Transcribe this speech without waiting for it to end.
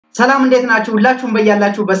ሰላም እንዴት ናችሁ ሁላችሁም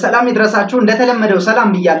በያላችሁ በሰላም ይድረሳችሁ እንደተለመደው ሰላም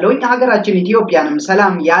ብያለሁኝ ሀገራችን ኢትዮጵያንም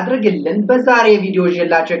ሰላም ያድርግልን በዛሬ ቪዲዮ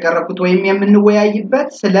ይዤላችሁ የቀረብኩት ወይም የምንወያይበት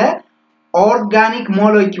ስለ ኦርጋኒክ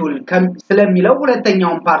ሞለኪውል ስለሚለው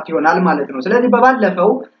ሁለተኛው ፓርት ይሆናል ማለት ነው ስለዚህ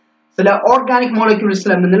በባለፈው ስለ ኦርጋኒክ ሞለኪውል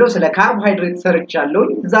ስለምንለው ስለ ካርቦሃይድሬት ሰርቻለሁ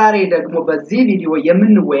ዛሬ ደግሞ በዚህ ቪዲዮ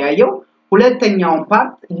የምንወያየው ሁለተኛው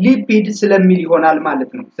ፓርት ሊፒድ ስለሚል ይሆናል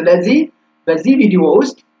ማለት ነው ስለዚህ በዚህ ቪዲዮ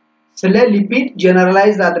ውስጥ ስለ ሊፒድ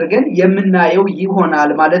ጀነራላይዝ አድርገን የምናየው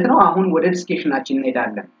ይሆናል ማለት ነው አሁን ወደ ዲስከሽናችን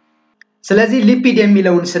እንሄዳለን ስለዚህ ሊፒድ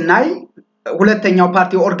የሚለውን ስናይ ሁለተኛው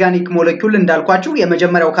ፓርት ኦርጋኒክ ሞለኪውል እንዳልኳችሁ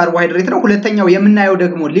የመጀመሪያው ካርቦሃይድሬት ነው ሁለተኛው የምናየው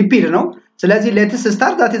ደግሞ ሊፒድ ነው ስለዚህ ሌትስ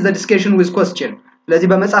ስታርት ዛት ኢዝ ዘ ዲስከሽን ዊዝ ኳስቸን ስለዚህ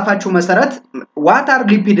በመጻፋችሁ መሰረት what are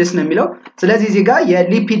lipids ነው የሚለው ስለዚህ እዚህ ጋር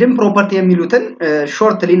የሊፒድን ፕሮፐርቲ የሚሉትን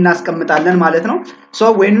ሾርትሊ እናስቀምጣለን ማለት ነው so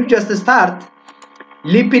when you just start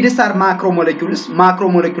lipids are macromolecules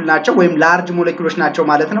ናቸው ወይም large molecules ናቸው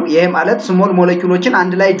ማለት ነው ይሄ ማለት small moleculeዎችን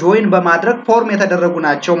አንድ ላይ join በማድረግ ፎርም የተደረጉ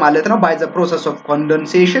ናቸው ማለት ነው by the process of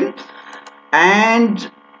condensation and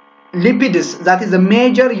lipids that is the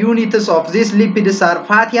major units of these lipids are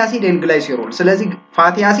fatty acid and glycerol ስለዚህ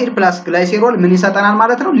fatty acid plus glycerol ምን ይሰጠናል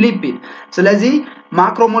ማለት ነው ሊፒድ ስለዚህ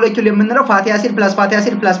macromolecule የምንለው fatty acid plus fatty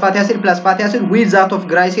acid plus fatty acid plus fatty acid with that of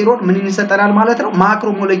glycerol ምን ይሰጠናል ማለት ነው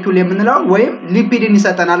macromolecule የምንለው ወይም ሊፒድን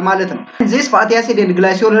ይሰጠናል ማለት ነው this fatty acid and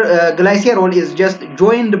glycerol is just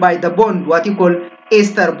joined by the bond what you call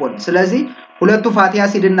ester bond ስለዚህ ሁለቱ fatty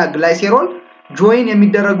acid እና glycerol join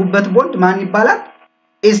የሚደረጉበት ቦንድ ማን ይባላል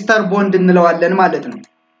ester bond እንለዋለን ማለት ነው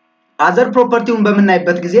other property-ውን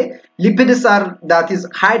በመናይበት ጊዜ lipids are that is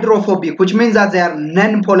hydrophobic which means that they are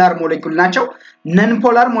non polar molecule ናቸው non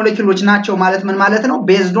polar molecules ናቸው ማለት ምን ማለት ነው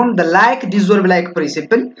based on the like dissolve like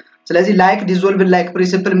principle ስለዚህ like dissolve like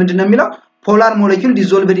principle ምንድነው የሚለው polar molecule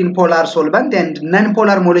dissolved in polar solvent and non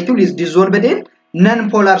polar molecule is dissolved in non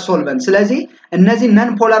polar solvent ስለዚህ እነዚህ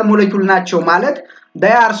non polar molecule ናቸው ማለት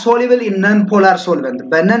they are soluble in non polar solvent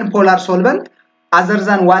በnon polar solvent other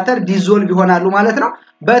than water dissolve ይሆናሉ ማለት ነው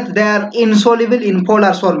but they are insoluble in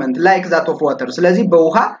polar solvent like that of water ስለዚህ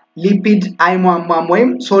በውሃ ሊፒድ አይሟሟም ወይም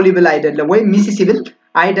soluble አይደለም ወይም miscible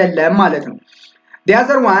አይደለም ማለት ነው the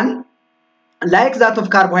other one like that of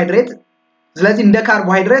carbohydrate ስለዚህ እንደ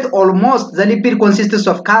ካርቦሃይድሬት almost the lipid consists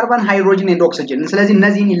of carbon hydrogen and oxygen ስለዚህ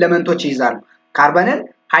እነዚህን ኤሌመንቶች ይይዛሉ ካርበንን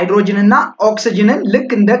ሃይድሮጅንና ኦክሲጅንን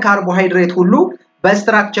ልክ እንደ ካርቦሃይድሬት ሁሉ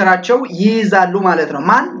በስትራክቸራቸው ይይዛሉ ማለት ነው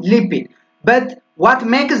ማን ሊፒድ but what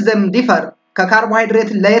makes them differ ከካርቦሃይድሬት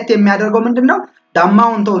ለየት የሚያደርገው ምንድነው the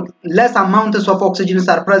amount of less amounts of oxygen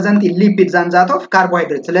are present in lipids than that of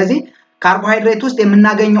carbohydrate ስለዚህ ካርቦሃይድሬት ውስጥ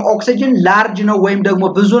የምናገኘው ኦክሲጅን large ነው ወይም ደግሞ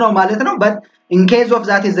ብዙ ነው ማለት ነው but in case of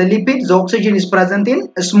that is the lipid the oxygen is present in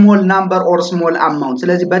a small number or small amount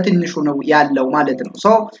ስለዚህ በትንሹ ነው ያለው ማለት ነው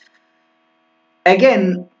so again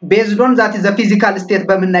based on that is the physical state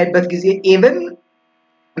በመናይበት ጊዜ even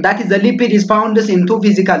that is the lipid is found in two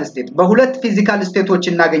physical state በሁለት physical stateዎች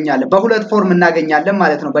እናገኛለን በሁለት ፎርም እናገኛለን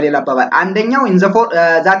ማለት ነው በሌላ አባባል አንደኛው in the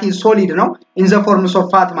that is solid ነው in the forms of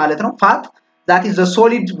fat ማለት ነው fat that is the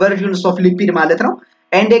solid versions of lipid ማለት ነው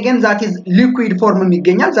and again that is liquid form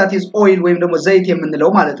ይገኛል that is oil ወይም ደግሞ ዘይት የምንለው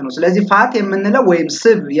ማለት ነው ስለዚህ fat የምንለው ወይም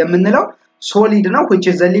ስብ የምንለው solid ነው which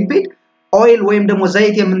is the lipid oil ወይም ደግሞ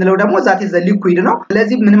ዘይት የምንለው ደግሞ that is the liquid ነው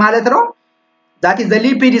ስለዚህ ምን ማለት ነው that is the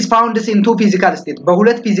lipid is found in two physical state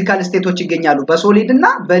በሁለት physical stateዎች ይገኛሉ በሶሊድ እና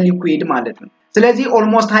በሊኩዊድ ማለት ነው ስለዚህ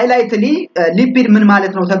almost highlightly lipid ምን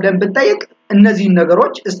ማለት ነው ተብለን ብንጠይቅ እነዚህ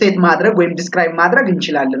ነገሮች ስቴት ማድረግ ወይም ዲስክራይብ ማድረግ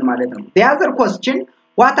እንችላለን ማለት ነው the other question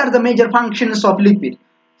what are the major functions of lipid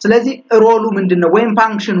ስለዚህ ሮሉ ምንድነው ወይም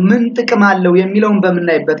ፋንክሽን ምን ጥቅም አለው የሚለውን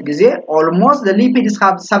በመናይበት ጊዜ almost the lipids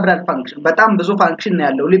have several functions በጣም ብዙ ፋንክሽን ነው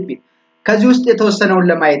ያለው ሊፒድ ከዚህ ውስጥ የተወሰነውን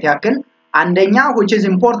ለማየት ያክል አንደኛ which is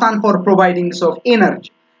important for providing of energy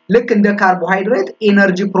ልክ እንደ ካርቦሃይድሬት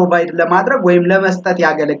energy provide ለማድረግ ወይም ለመስጠት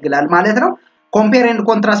ያገለግላል ማለት ነው compare and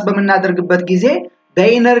contrast በመናደርግበት ጊዜ the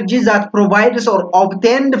energy that provides or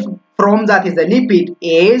obtained from that is the lipid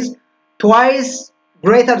is twice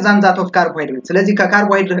greater than that of carbohydrate ስለዚህ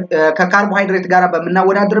ከካርቦሃይድሬት ጋር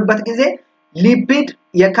በመናወዳደርበት ጊዜ ሊፒድ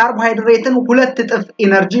የካርቦሃይድሬትን ሁለት እጥፍ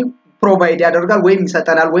energy provide ያደርጋል ወይም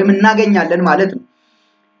ይሰጣል ወይም እናገኛለን ማለት ነው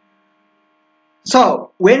so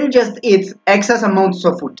when you just eat excess amounts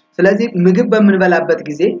of food ስለዚህ ምግብ በመንበላበት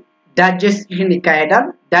ጊዜ digestion ይካሄዳል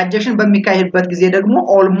digestion በሚካሄድበት ጊዜ ደግሞ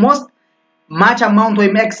almost much amount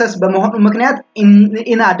ወይም excess በመሆኑ ምክንያት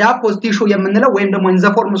in adipose tissue የምንለው ወይም ደግሞ in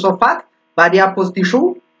the forms of fat በadipose tissue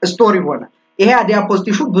store ይሆናል ይሄ adipose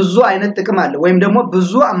tissue ብዙ አይነት ጥቅም አለ ወይም ደግሞ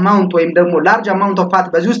ብዙ amount ወይም ደግሞ large amount of fat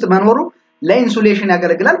በዚህ ውስጥ መኖሩ ለኢንሱሌሽን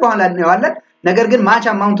ያገለግላል በኋላ እናየዋለን ነገር ግን much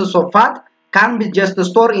amount of fat can be just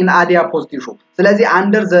stored in adipose tissue ስለዚህ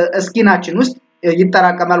under the skinችን ውስጥ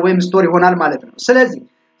ይተራቀማል ወይም ስቶር ይሆናል ማለት ነው ስለዚህ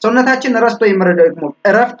ሰውነታችን ረስቶ የሚረዳው ደግሞ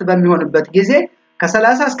እረፍት በሚሆንበት ጊዜ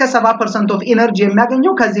ከ30 እስከ 70% of energy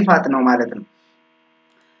የሚያገኘው ከዚህ ፋት ነው ማለት ነው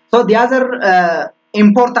so the other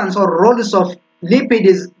importance or roles of lipid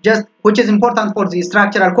is just which is important for the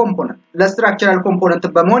structural component ለstructural component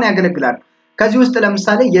በመሆን ያገለግላል ከዚህ ውስጥ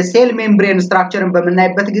ለምሳሌ የሴል ሜምብሬን ስትራክቸርን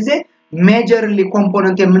በመናይበት ጊዜ majorly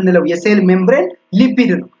component የምንለው የሴል ሜምብሬን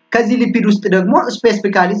ሊፒድ ነው ከዚህ ሊፒድ ውስጥ ደግሞ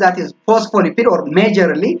specifically that is phospholipid or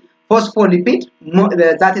majorly phospholipid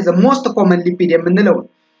that is the most common lipid የምንለው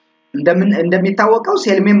እንደሚታወቀው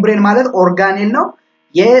ሴል ሜምብሬን ማለት ኦርጋኔል ነው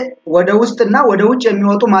ወደ ውስጥና ወደ ውጭ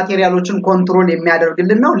የሚወጡ ማቴሪያሎችን ኮንትሮል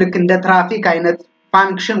የሚያደርግልን ነው ልክ እንደ ትራፊክ አይነት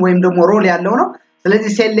ፋንክሽን ወይም ደግሞ ሮል ያለው ነው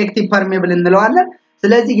ስለዚህ ሴሌክቲቭ ፐርሜብል እንለዋለን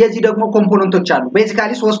ስለዚህ የዚህ ደግሞ ኮምፖነንቶች አሉ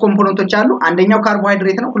ቤዚካሊ ሶስት ኮምፖነንቶች አሉ አንደኛው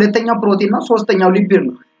ካርቦሃይድሬት ነው ሁለተኛው ፕሮቲን ነው ሶስተኛው ሊፒድ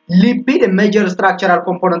ነው ሊፒድ ሜጀር ስትራክቸራል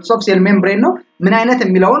ኮምፖነንትስ ኦፍ ሴል ሜምብሬን ነው ምን አይነት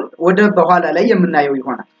የሚለውን ወደ በኋላ ላይ የምናየው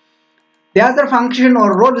ይሆናል the other function or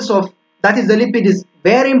roles of that is the lipid is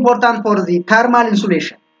very important for the thermal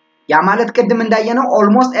insulation ያ ማለት ቅድም እንዳየነው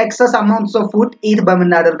almost excess amounts of food eat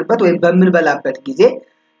በመናደርግበት ወይም በመንበላበት ጊዜ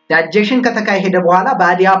digestion ከተካሄደ በኋላ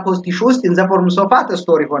በአዲያፖስ ቲሹ ውስጥ in the forms of fat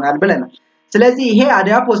store ይሆናል ብለናል ስለዚህ ይሄ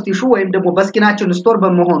አዲያፖስ ቲሹ ወይም ደግሞ በስኪናችን ስቶር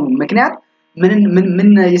በመሆኑ ምክንያት ምን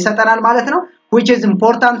ይሰጠናል ማለት ነው which is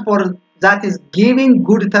important for that is giving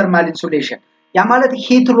good thermal insulation ያ ማለት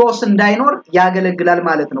heat loss እንዳይኖር ያገለግላል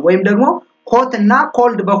ማለት ነው ወይም ደግሞ hot እና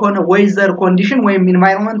cold በሆነ weather condition ወይም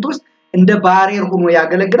environment ውስጥ እንደ ባሪየር ሆኖ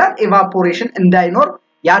ያገለግላል evaporation እንዳይኖር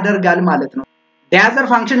ያደርጋል ማለት ነው the other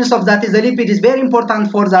functions of that is the lipid is very important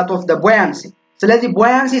for that of the buoyancy ስለዚህ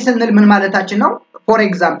buoyancy ስንል ምን ማለታችን ነው for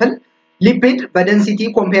example lipid በdensity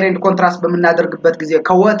compare and contrast በመናደርግበት ጊዜ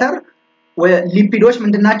ከwater lipidoች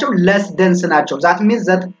ምንድናቸው less dense ናቸው that means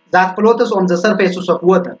that floats on the surface of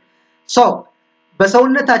water so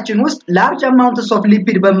በሰውነታችን ውስጥ large amounts of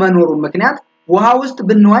lipid በመኖሩ ምክንያት ውሃ ውስጥ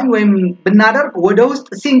ብንዋኝ ወይም ብናደርግ ወደ ውስጥ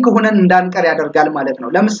ሲንክ ሆነን እንዳንቀር ያደርጋል ማለት ነው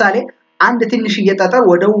ለምሳሌ አንድ ትንሽ እየጠጠር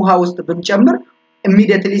ወደ ውሃ ውስጥ ብንጨምር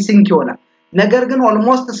immediately ሲንክ ይሆናል ነገር ግን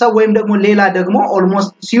almost ሰው ወይም ደግሞ ሌላ ደግሞ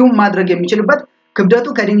almost ሲዩም ማድረግ የሚችልበት ክብደቱ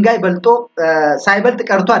ከድንጋይ በልጦ ሳይበልጥ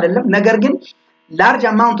ቀርቶ አይደለም ነገር ግን large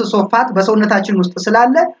amounts of fat በሰውነታችን ውስጥ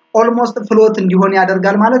ስላለ almost float እንዲሆን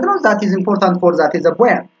ያደርጋል ማለት ነው that is important for that is a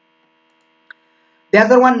buoyant the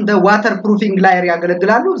other one the waterproofing layer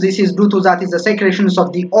ያገለግላሉ this is due to that is the secretions of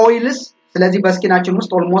the oils ስለዚህ በስኪናችን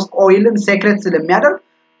ውስጥ almost oilን secret ስለሚያደርግ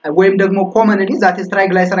ወይም ደግሞ commonly that is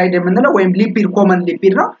triglyceride የምንለው ወይም lipid common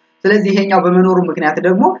lipid ነው ስለዚህ ይሄኛው በመኖሩ ምክንያት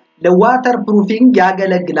ደግሞ ለwaterproofing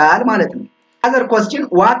ያገለግላል ማለት ነው other question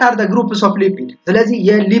what are the groups of lipid ስለዚህ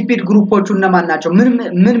የሊፒድ ግሩፖቹ እነማን ናቸው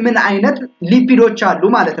ምን አይነት ሊፒዶች አሉ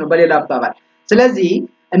ማለት ነው በሌላ አባባል ስለዚህ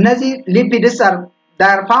እነዚህ lipids they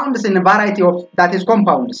are found in a variety of that is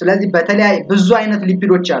compound ስለዚህ በተለያየ ብዙ አይነት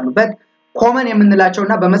ሊፒዶች አሉ but common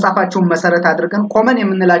የምንላቸውና በመጻፋቸው መሰረት አድርገን common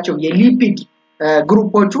የምንላቸው የሊፒድ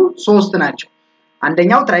ግሩፖቹ ሶስት ናቸው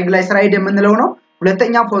አንደኛው ትራይግላይሰራይድ የምንለው ነው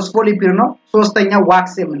ሁለተኛው ፎስፎሊፒድ ነው ሶስተኛው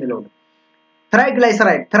ዋክስ የምንለው ነው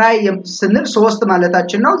triglyceride try ስንል ሶስት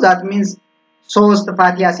ማለታችን ነው that means ሶስት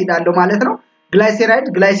ፋቲ አሲድ አለው ማለት ነው ግላይሴራይድ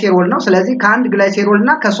ግላይሴሮል ነው ስለዚህ ከአንድ ግላይሴሮል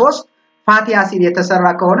እና ከሶስት ፋቲ አሲድ የተሰራ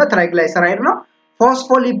ከሆነ ትራይግላይሰራይድ ነው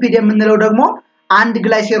ፎስፎሊፒድ የምንለው ደግሞ አንድ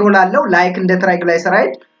ግላይሴሮል አለው ላይክ እንደ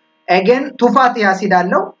ትራይግላይሰራይድ again ቱ ፋቲ አሲድ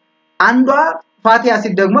አለው አንዷ ፋቲ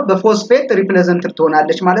አሲድ ደግሞ በፎስፌት ሪፕሬዘንትድ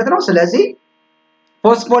ትሆናለች ማለት ነው ስለዚህ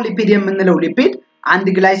ፎስፎሊፒድ የምንለው ሊፒድ አንድ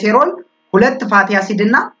ግላይሴሮል ሁለት ፋቲ አሲድ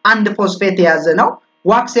እና አንድ ፎስፌት የያዘ ነው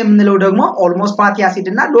ዋክስ የምንለው ደግሞ almost ፋቲ አሲድ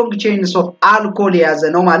እና ሎንግ ቼንስ ኦፍ አልኮል የያዘ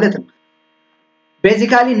ነው ማለት ነው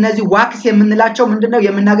ቤዚካሊ እነዚህ ዋክስ የምንላቸው ምንድነው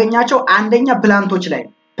የምናገኛቸው አንደኛ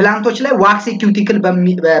ፕላንቶች ላይ ዋክስ ኪዩቲክል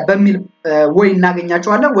በሚል ወይ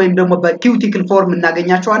እናገኛቸዋለን ወይም ደግሞ በኪዩቲክል ፎርም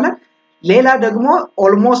እናገኛቸዋለን ሌላ ደግሞ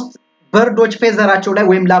almost በርዶች ፌዘራቸው ላይ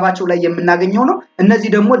ወይም ላባቸው ላይ የምናገኘው ነው እነዚህ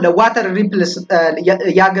ደግሞ ለዋተር ሪፕልስ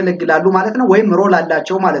ያገለግላሉ ማለት ነው ወይም ሮል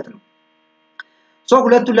አላቸው ማለት ነው ሶ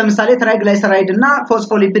ሁለቱ ለምሳሌ ትራይግላይሰራይድ እና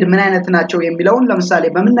ፎስፎሊፒድ ምን አይነት ናቸው የሚለውን ለምሳሌ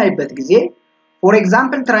በመናይበት ጊዜ for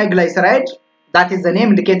example triglyceride that is the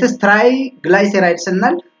name indicates triglyceride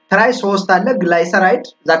ስንል ትራይ ሶስት አለ ግላይሰራይድ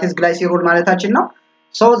that is glycerol ማለታችን ነው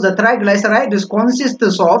so the triglyceride is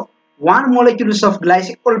consists of one molecule of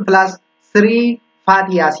glycerol plus 3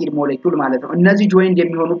 fatty acid molecule ማለት ነው እነዚህ joined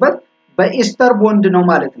የሚሆኑበት በኢስተር ቦንድ ነው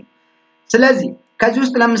ማለት ነው ስለዚህ ከዚህ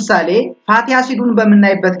ውስጥ ለምሳሌ ፋቲ አሲዱን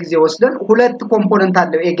በመናይበት ጊዜ ወስደን ሁለት ኮምፖነንት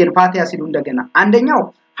አለው again ፋቲ አሲዱ እንደገና አንደኛው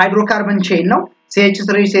ሃይድሮካርበን ቼን ነው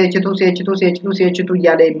CH3 CH2 CH2 CH2 CH2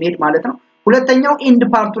 እያለ የሚሄድ ማለት ነው ሁለተኛው ኢንድ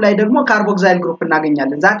ፓርቱ ላይ ደግሞ ካርቦክሳይል ግሩፕ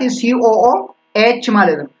እናገኛለን that is COOH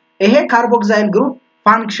ማለት ነው ይሄ carboxyl group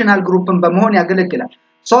functional groupን በመሆን ያገለግላል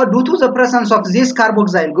so due to the presence of this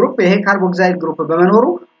carboxyl group ይሄ carboxyl group በመኖሩ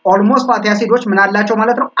almost fatty acids ምን አላቸው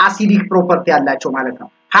ማለት ነው acidic property አላቸው ማለት ነው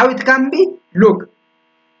how it can be look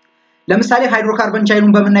ለምሳሌ ሃይድሮካርበን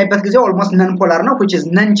ቻይኑን በመናይበት ጊዜ almost non polar ነው which is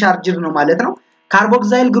non charged ነው ማለት ነው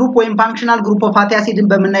carboxyl group ወይም functional group of fatty acidን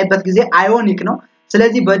በመናይበት ጊዜ ionic ነው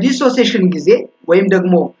ስለዚህ በዲሶሲዬሽን ጊዜ ወይም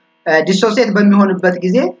ደግሞ ዲሶሲዬት በሚሆንበት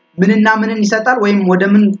ጊዜ ምንና ምንን ይሰጣል ወይም ወደ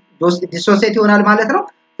ምን ዲሶሲዬት ይሆናል ማለት ነው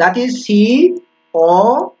that is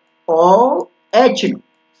COOH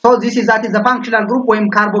so this is the functional group ወይም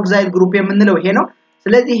carboxyl group የምንለው ይሄ ነው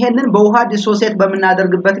ስለዚህ ይሄንን በውሃ ዲሶሲዬት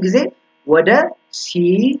በመናደርግበት ጊዜ ወደ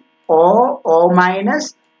COO-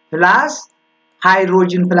 plus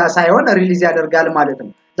hydrogen plus ion ሪሊዝ ያደርጋል ማለት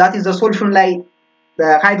ነው that is the solution ላይ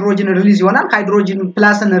ሃይድሮጅን ሪሊዝ ይሆናል ሃይድሮጅን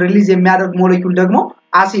ፕላስን ሪሊዝ የሚያደርግ ሞለኪውል ደግሞ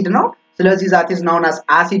አሲድ ነው ስለዚህ that is known as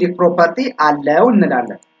acidic property አለው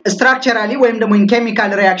እንላለን structurally ወይም ደግሞ in chemical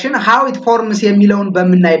reaction how it forms የሚለውን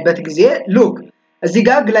በመናይበት ጊዜ look እዚህ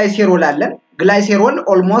ጋር ግላይሴሮል አለን ግላይሴሮል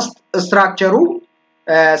almost structure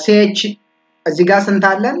CH እዚህ ጋር ስንት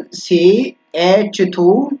አለን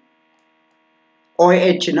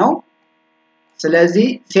CH2OH ነው ስለዚህ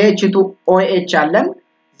CH2OH አለን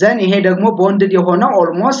then ይሄ ደግሞ bonded የሆነ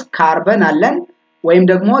almost carbon አለን ወይም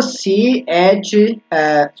ደግሞ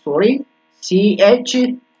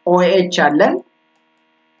CHOH አለን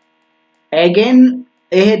again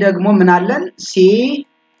ይሄ ደግሞ ምን አለን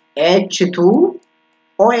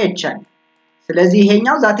CH2OH አለን ስለዚህ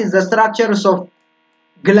ይሄኛው that is the structures of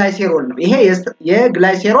glycerol ነው ይሄ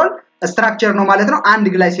የግላይሴሮል structure ነው ማለት ነው አንድ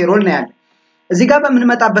ግላይሴሮል ነው ያለው እዚህ ጋር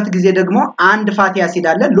በመንመጣበት ጊዜ ደግሞ አንድ ፋቲ አሲድ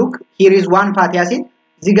አለ look here is one fatty acid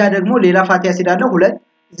እዚህ ጋር ደግሞ ሌላ ፋቲ አሲድ አለ ሁለት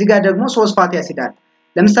እዚህ ጋር ደግሞ ሶስት ፋቲ አሲድ አለ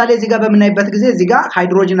ለምሳሌ እዚህ ጋር በመናይበት ጊዜ እዚህ ጋር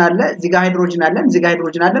ሃይድሮጅን አለ እዚህ ጋር ሃይድሮጅን አለ እዚህ ጋር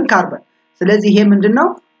ሃይድሮጅን አለ ካርበን ስለዚህ ይሄ ምንድነው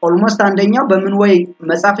almost አንደኛው በምን ወይ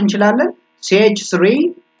መጻፍ እንችላለን CH3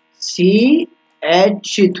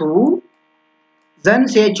 CH2 then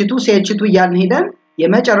CH2 እያልን ሄደን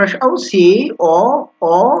የመጨረሻው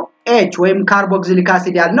COOH ወይም ካርቦክሲሊክ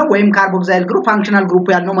አሲድ ያልነው ወይም ካርቦክሳይል ግሩፕ ፋንክሽናል ግሩፕ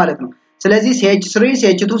ያልነው ማለት ነው ስለዚህ CH3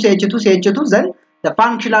 CH2 then the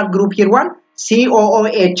functional group here one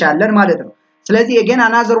COOH አለን ማለት ነው ስለዚህ again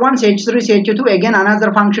another one CH3 CH2 again another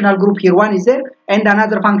functional group here one is there and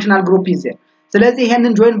another functional group is there ስለዚህ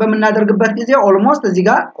ይሄንን ጆይን በመናደርግበት ጊዜ almost እዚህ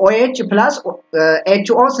ጋር OH plus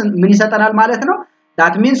HO ምን ይሰጠናል ማለት ነው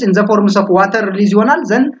that means in the forms of water release ይሆናል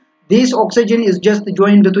then this oxygen is just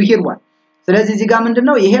joined to here one ስለዚህ እዚህ ጋር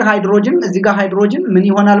ምንድነው ይሄ ሃይድሮጅን እዚህ ጋር ሃይድሮጅን ምን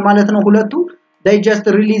ይሆናል ማለት ነው ሁለቱ they just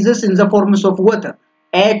releases in the forms of water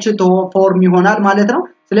H2 form ይሆናል ማለት ነው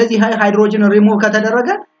ስለዚህ ሃይድሮጅን ሪሙቭ ከተደረገ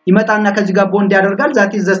ይመጣና ከዚህ ጋር ቦንድ ያደርጋል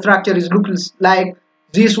that is the structure is looks like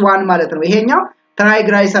this one ማለት ነው ይሄኛው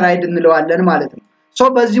triglyceride እንለዋለን ማለት ነው so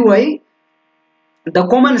በዚህ way the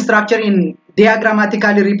common structure in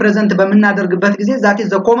diagrammatically represent በመናደርግበት ጊዜ that is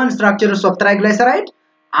the common structures of triglyceride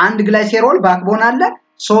አንድ ግላይሴሮል ባክቦን አለ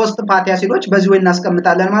ሶስት ፋቲ አሲዶች በዚህ ወይ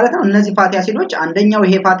እናስቀምጣለን ማለት ነው እነዚህ ፋቲ አሲዶች አንደኛው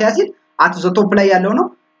ይሄ ፋቲ አሲድ at the top ላይ ያለው ነው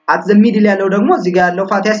at the middle ያለው ደግሞ እዚህ ጋር ያለው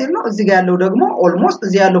ፋቲ አሲድ ነው እዚህ ጋር ያለው ደግሞ almost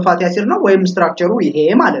እዚህ ያለው ፋቲ አሲድ ነው ወይም ስትራክቸሩ ይሄ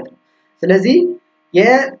ማለት ነው ስለዚህ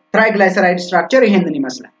የትራይግላይሰራይድ ስትራክቸር ይሄንን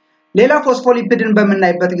ይመስላል ሌላ ፎስፎሊፒድን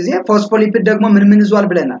በመናይበት ጊዜ ፎስፎሊፒድ ደግሞ ምን ይዟል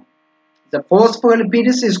ብለናል the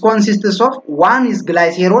phospholipids is consists of one is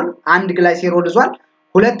glycerol አንድ ግላይሴሮል ይዟል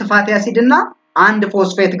ሁለት ፋቲ አሲድ እና አንድ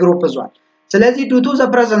ፎስፌት ግሩፕ ይዟል ስለዚህ due to the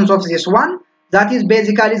presence of this one that is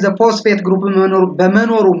basically the phosphate group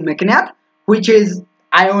በመኖሩ ምክንያት which is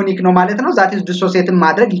ionic ነው ማለት ነው that is dissociate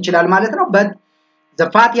ማድረግ ይችላል ማለት ነው but the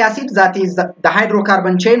fatty acid that is the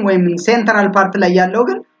hydrocarbon chain ወይም central part ላይ ያለው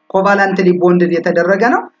ግን covalently bonded የተደረገ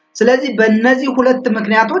ነው ስለዚህ በእነዚህ ሁለት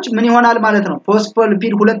ምክንያቶች ምን ይሆናል ማለት ነው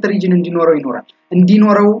ፎስፎሊፒድ ሁለት ሪጅን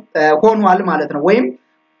እንዲኖረው ሆኗል ማለት ነው ወይም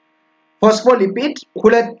ፎስፎሊፒድ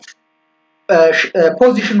ሁለት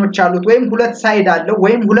ፖዚሽኖች አሉት ወይም ሁለት ሳይድ አለው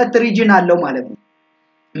ወይም ሁለት ሪጅን አለው ማለት ነው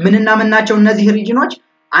ምንና ምናቸው እነዚህ ሪጅኖች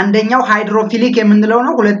አንደኛው ሃይድሮፊሊክ የምንለው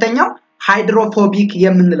ነው ሁለተኛው ሃይድሮፎቢክ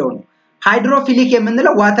የምንለው ነው ሃይድሮፊሊክ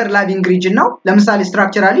የምንለው ዋተር ላቪንግ ሪጅን ነው ለምሳሌ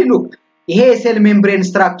ስትራክቸራሊ ሉክ ይሄ ሴል ሜምብሬን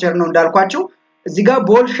ስትራክቸር ነው እንዳልኳችሁ እዚህ ጋር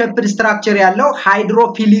ቦል ሼፕድ ስትራክቸር ያለው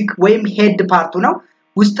ሃይድሮፊሊክ ወይም ሄድ ፓርቱ ነው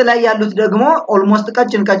ውስጥ ላይ ያሉት ደግሞ ኦልሞስት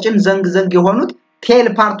ቀጭን ዘንግ የሆኑት ቴል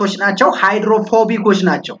ፓርቶች ናቸው ሃይድሮፎቢኮች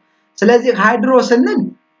ናቸው ስለዚህ ሃይድሮ ስንል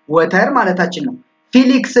ወተር ማለታችን ነው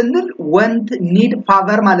ፊሊክ ስንል ወንት ኒድ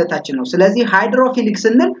ፓወር ማለታችን ነው ስለዚህ ሃይድሮፊሊክ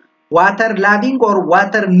ስንል ዋተር ላቪንግ ኦር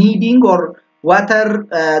ዋተር ኒዲንግ ኦር ዋተር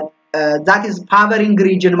that is powering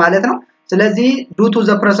region ማለት ነው ስለዚህ due to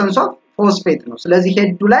the presence of phosphate ነው ስለዚህ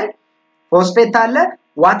ሄዱ ላይ ፎስፌት አለ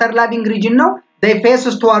ዋተር ላቪንግ ሪጅን ነው they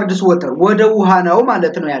faces towards water ወደ ውሃ ነው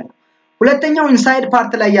ማለት ነው ያለው ሁለተኛው inside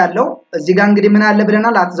part ላይ ያለው እዚህ ጋር እንግዲህ ምን አለ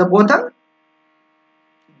ብለናል at the bottom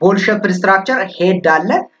ball shaped structure head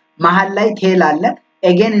አለ መሃል ላይ tail አለ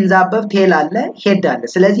again in the above tail አለ head አለ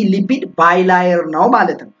ስለዚህ lipid bilayer ነው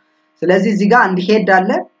ማለት ነው ስለዚህ እዚህ ጋር አንድ head አለ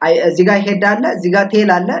እዚህ ጋር head አለ እዚህ ጋር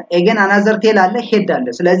tail አለ again another tail አለ head አለ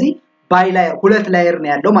ስለዚህ bilayer ሁለት ላየር ነው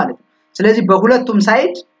ያለው ማለት ነው ስለዚህ በሁለቱም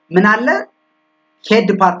ሳይድ ምን አለ head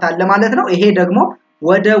part አለ ማለት ነው ይሄ ደግሞ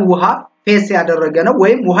ወደ ውሃ ፌስ ያደረገ ነው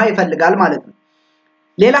ወይም ውሃ ይፈልጋል ማለት ነው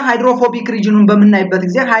ሌላ ሃይድሮፎቢክ ሪጅኑን በመናይበት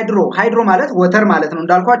ጊዜ ሃይድሮ ማለት ወተር ማለት ነው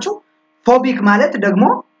እንዳልኳችሁ ፎቢክ ማለት ደግሞ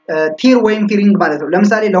ቲር ወይም ፊሪንግ ማለት ነው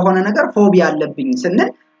ለምሳሌ ለሆነ ነገር ፎቢያ አለብኝ ስንል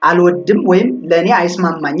አልወድም ወይም ለኔ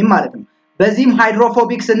አይስማማኝም ማለት ነው በዚህም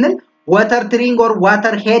ሃይድሮፎቢክ ስንል ዋተር ቲሪንግ ኦር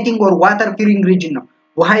ዋተር ሄቲንግ ኦር ዋተር ፊሪንግ ሪጅን ነው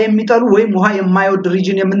ውሃ የሚጠሉ ወይም ውሃ የማይወድ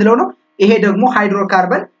ሪጅን የምንለው ነው ይሄ ደግሞ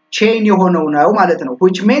ሃይድሮካርበን ቼን የሆነው ነው ማለት ነው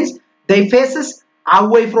which means they faces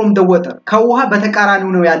away from the water ከውሃ በተቃራኒው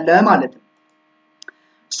ነው ያለ ማለት ነው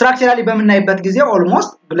structurally በመናይበት ጊዜ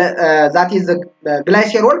almost that is the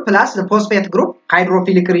glycerol plus the phosphate group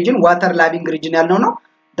hydrophilic region water loving region ያልነው ነው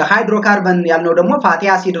the hydrocarbon ያልነው ደግሞ fatty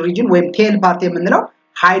acid region ወይም tail part የምንለው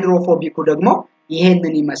hydrophobic ደግሞ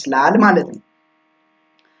ይሄንን ይመስላል ማለት ነው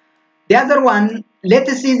the other one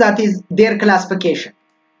let's see that is their classification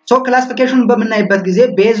so classification በመናይበት ጊዜ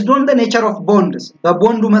based on the nature of bonds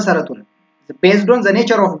በቦንዱ መሰረቱ ነው based on the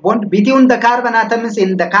nature of bond between the carbon atoms in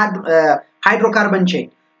the hydrocarbon chain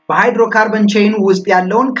በሃይድሮካርበን ቼን ውስጥ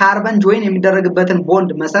ያለውን ካርበን ጆይን የሚደረግበትን ቦንድ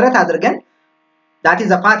መሰረት አድርገን that is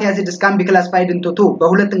a fatty acids can be classified into two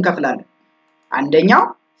በሁለት እንከፍላለን አንደኛው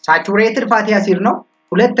saturated fatty acid ነው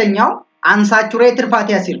ሁለተኛው unsaturated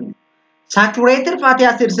fatty acid ነው saturated fatty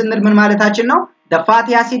acid ስንል ምን ማለታችን ነው the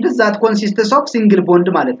fatty acids that consists of single bond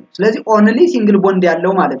ማለት ነው ስለዚህ only single bond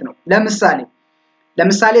ያለው ማለት ነው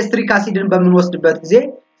ለምሳሌ ስትሪክ አሲድን በመንወስድበት ጊዜ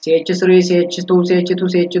CH3 CH2 CH2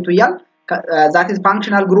 CH2 ያል that is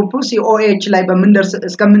functional group COH ላይ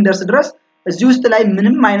እስከምንደርስ ድረስ እዚህ ውስጥ ላይ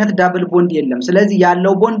ምንም አይነት ዳብል ቦንድ የለም ስለዚህ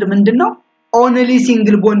ያለው ቦንድ ምንድነው only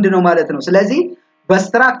single bond ነው ማለት ነው ስለዚህ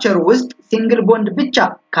በስትራክቸር ውስጥ single bond ብቻ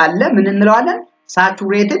ካለ ምን እንለዋለን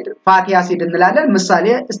saturated fatty acid እንላለን ምሳሌ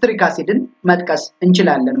ስትሪክ አሲድን መጥቀስ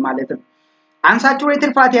እንችላለን ማለት ነው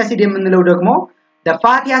unsaturated fatty acid የምንለው ደግሞ the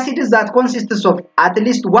fatty acids that consists of at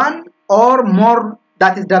least one or more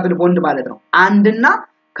that is double bond ማለት ነው አንድና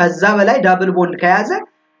ከዛ በላይ ዳብል ቦንድ ከያዘ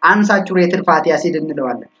unsaturated fatty acid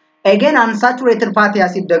እንለዋለን again unsaturated fatty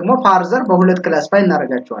acid ደግሞ further በሁለት ክላሲፋይ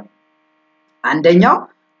እናደርጋቸዋለን አንደኛው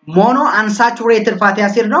mono unsaturated fatty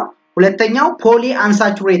acid ነው ሁለተኛው poly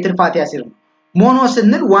unsaturated fatty acid ነው mono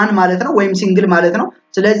ስንል one ማለት ነው ወይም ሲንግል ማለት ነው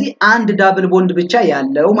ስለዚህ አንድ ዳብል ቦንድ ብቻ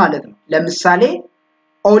ያለው ማለት ነው ለምሳሌ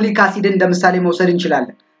ኦሊክ አሲድ እንደምሳሌ መውሰድ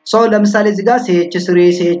እንችላለን so ለምሳሌ እዚህ ጋር CH3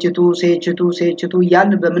 CH2 CH2 CH2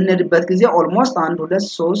 ያን በመነድበት ጊዜ almost 1 2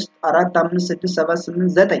 3 4 5 6 7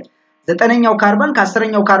 8 9 ዘጠነኛው ካርበን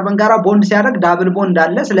ከ10ኛው ካርበን ጋራ ቦንድ ሲያደርግ ዳብል ቦንድ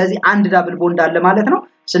አለ ስለዚህ አንድ ዳብል ቦንድ አለ ማለት ነው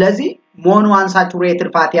ስለዚህ mono unsaturated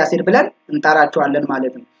fatty acid ብለን እንጠራቸዋለን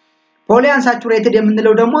ማለት ነው poly unsaturated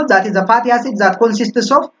የምንለው ደግሞ that is the fatty acid that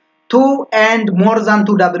consists of two and more than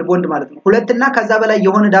two double bond ማለት ነው ሁለትና ከዛ በላይ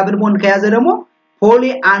የሆነ ዳብል ቦንድ ከያዘ ደግሞ poly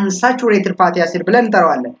unsaturated fatty acid ብለን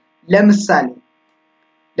እንጠራዋለን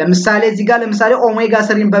ለምሳሌ እዚህ ጋር ለምሳሌ ኦሜጋ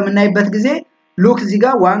 3ን በመናይበት ጊዜ ሉክ እዚህ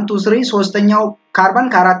ጋር 1 2 3 ሶስተኛው ካርበን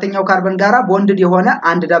ከአራተኛው ካርበን ጋራ ቦንድድ የሆነ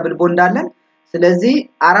አንድ ዳብል ቦንድ አለን ስለዚህ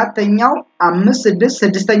አራተኛው 5 6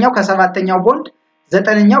 ስድስተኛው ከሰባተኛው ቦንድ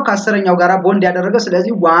ዘጠነኛው ከ10ኛው ጋራ ቦንድ ያደረገ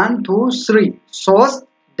ስለዚህ 1 2 3 3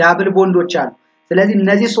 ዳብል ቦንዶች አሉ ስለዚህ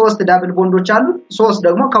እነዚህ 3 ዳብል ቦንዶች አሉ 3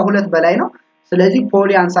 ደግሞ ከሁለት በላይ ነው ስለዚህ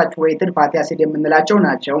poly unsaturated fatty acid የምንላቸው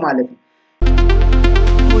ናቸው ማለት ነው